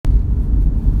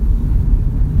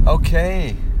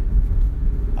Okay,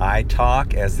 I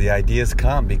talk as the ideas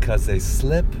come because they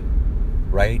slip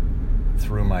right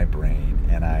through my brain,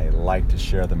 and I like to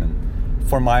share them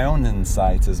for my own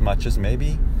insights as much as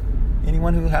maybe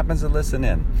anyone who happens to listen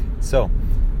in. So,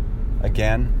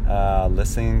 again,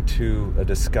 listening to a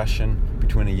discussion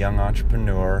between a young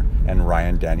entrepreneur and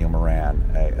Ryan Daniel Moran,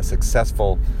 a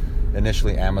successful,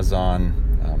 initially Amazon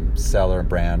seller,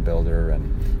 brand builder,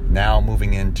 and now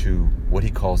moving into what he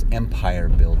calls empire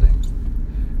building.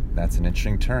 That's an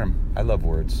interesting term. I love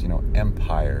words,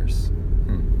 empires.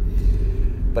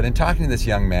 But in talking to this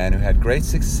young man who had great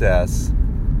success,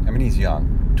 he's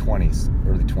young, 20s,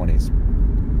 early 20s,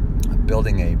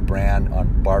 building a brand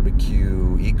on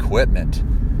barbecue equipment.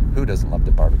 Who doesn't love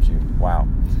to barbecue? Wow.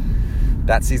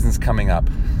 That season's coming up.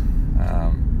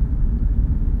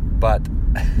 But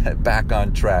back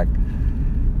on track.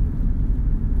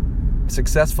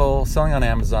 Successful, selling on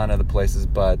Amazon and other places,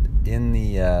 but in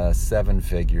the seven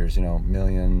figures, $1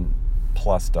 million+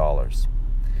 dollars.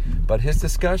 But his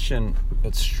discussion,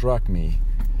 it struck me.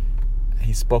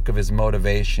 He spoke of his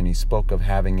motivation. He spoke of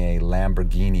having a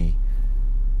Lamborghini,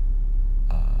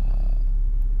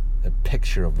 a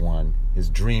picture of one, his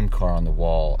dream car on the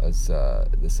wall, as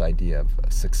this idea of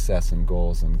success and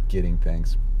goals and getting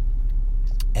things.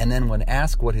 And then when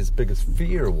asked what his biggest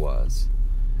fear was,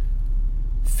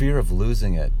 fear of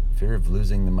losing it, fear of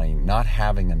losing the money, not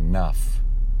having enough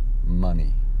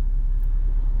money.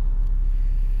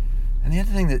 And the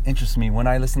other thing that interests me, when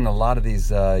I listen to a lot of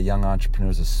these young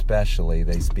entrepreneurs especially,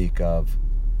 they speak of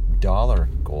dollar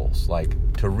goals, like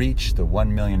to reach the $1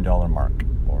 million mark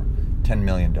or $10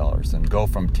 million and go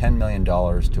from $10 million to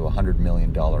 $100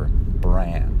 million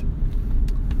brand.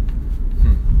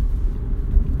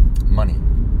 Money,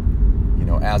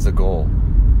 as a goal.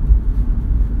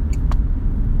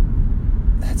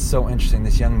 That's so interesting.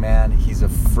 This young man, he's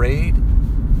afraid.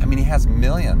 He has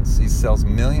millions. He sells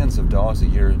millions of dollars a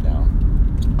year now.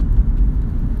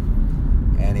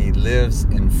 And he lives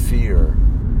in fear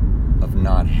of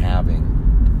not having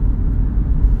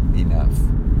enough.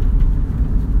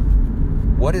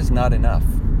 What is not enough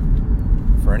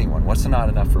for anyone? What's not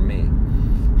enough for me?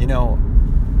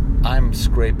 I'm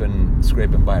scraping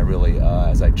by really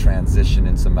as I transition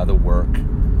in some other work.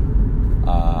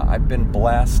 I've been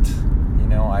blessed.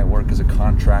 I work as a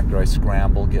contractor. I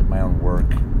scramble, get my own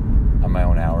work on my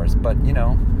own hours. But,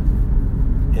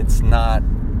 it's not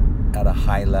at a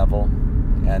high level.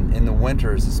 And in the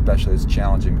winters especially, it's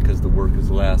challenging because the work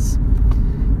is less.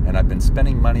 And I've been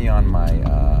spending money on my,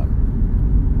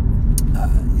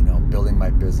 building my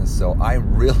business. So I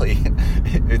really,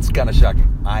 it's kind of shocking.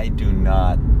 I do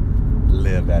not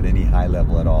live at any high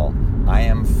level at all. I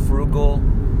am frugal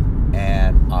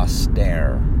and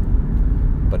austere,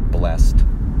 but blessed.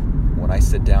 When I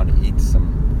sit down to eat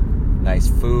some nice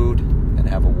food and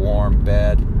have a warm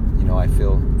bed, I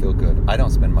feel good. I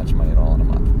don't spend much money at all in a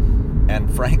month. And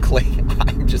frankly,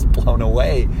 I'm just blown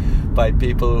away by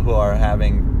people who are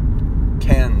having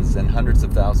tens and hundreds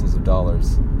of thousands of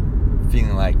dollars,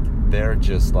 feeling like they're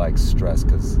just like stressed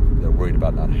because they're worried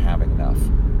about not having enough.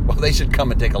 Well, they should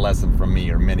come and take a lesson from me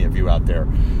or many of you out there.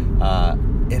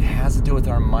 It has to do with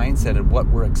our mindset and what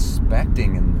we're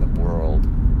expecting in the world.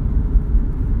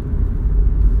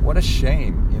 What a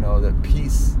shame, that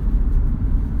peace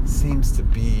seems to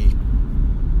be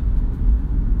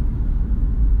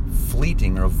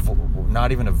fleeting or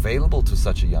not even available to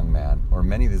such a young man or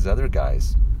many of these other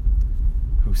guys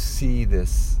who see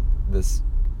this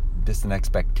distant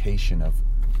expectation of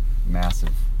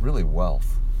massive, really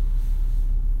wealth.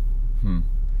 And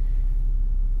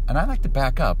I like to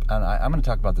back up, and I'm going to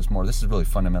talk about this more. This is really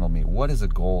fundamental to me. What is a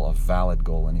goal, a valid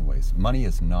goal anyways? Money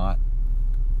is not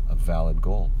a valid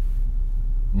goal.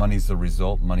 Money's the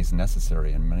result, money's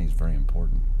necessary, and money's very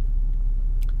important.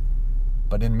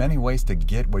 But in many ways, to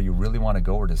get where you really want to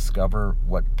go or discover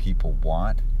what people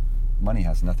want, money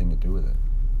has nothing to do with it.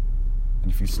 And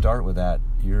if you start with that,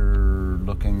 you're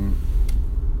looking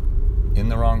in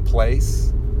the wrong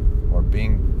place or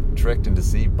being tricked and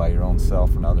deceived by your own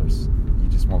self and others. You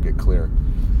just won't get clear.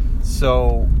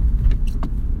 So,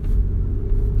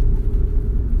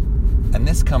 and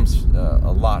this comes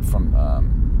a lot from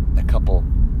a couple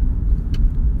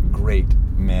great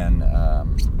men.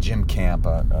 Jim Camp,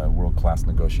 a world-class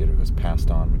negotiator who has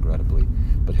passed on regrettably,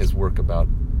 but his work about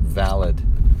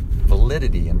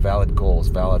validity and valid goals,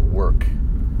 valid work.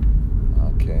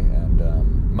 Okay, and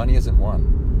money isn't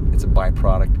one. It's a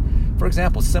byproduct. For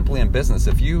example, simply in business,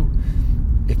 if you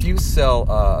sell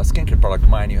a skincare product of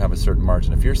mine, you have a certain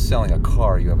margin. If you're selling a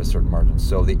car, you have a certain margin.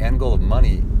 So the end goal of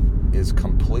money is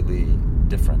completely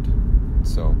different.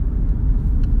 So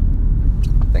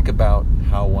think about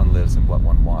how one lives and what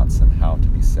one wants and how to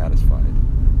be satisfied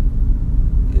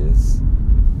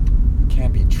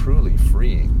can be truly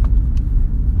freeing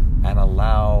and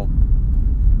allow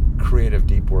creative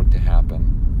deep work to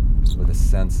happen with a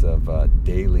sense of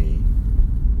daily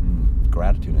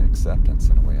gratitude and acceptance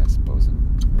in a way, I suppose,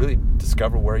 and really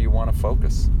discover where you want to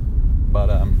focus. But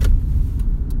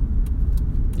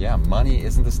money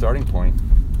isn't the starting point.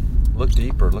 Look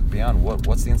deeper, look beyond.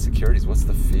 What's the insecurities? What's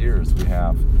the fears we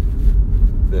have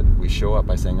that we show up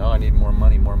by saying, I need more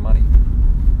money, more money.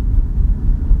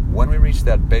 When we reach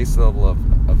that base level of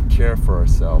care for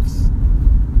ourselves,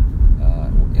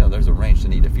 there's a range to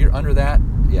need. If you're under that,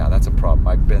 that's a problem.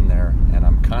 I've been there, and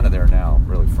I'm kind of there now,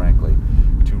 really frankly,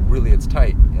 to really, it's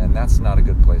tight, and that's not a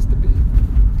good place to be.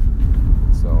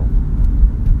 So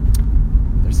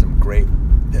there's some great,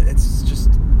 it's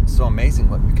just so amazing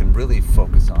what we can really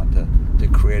focus on to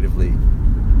creatively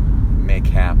make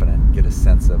happen and get a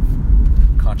sense of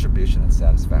contribution and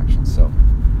satisfaction. So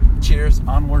cheers,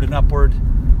 onward and upward.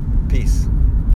 Peace.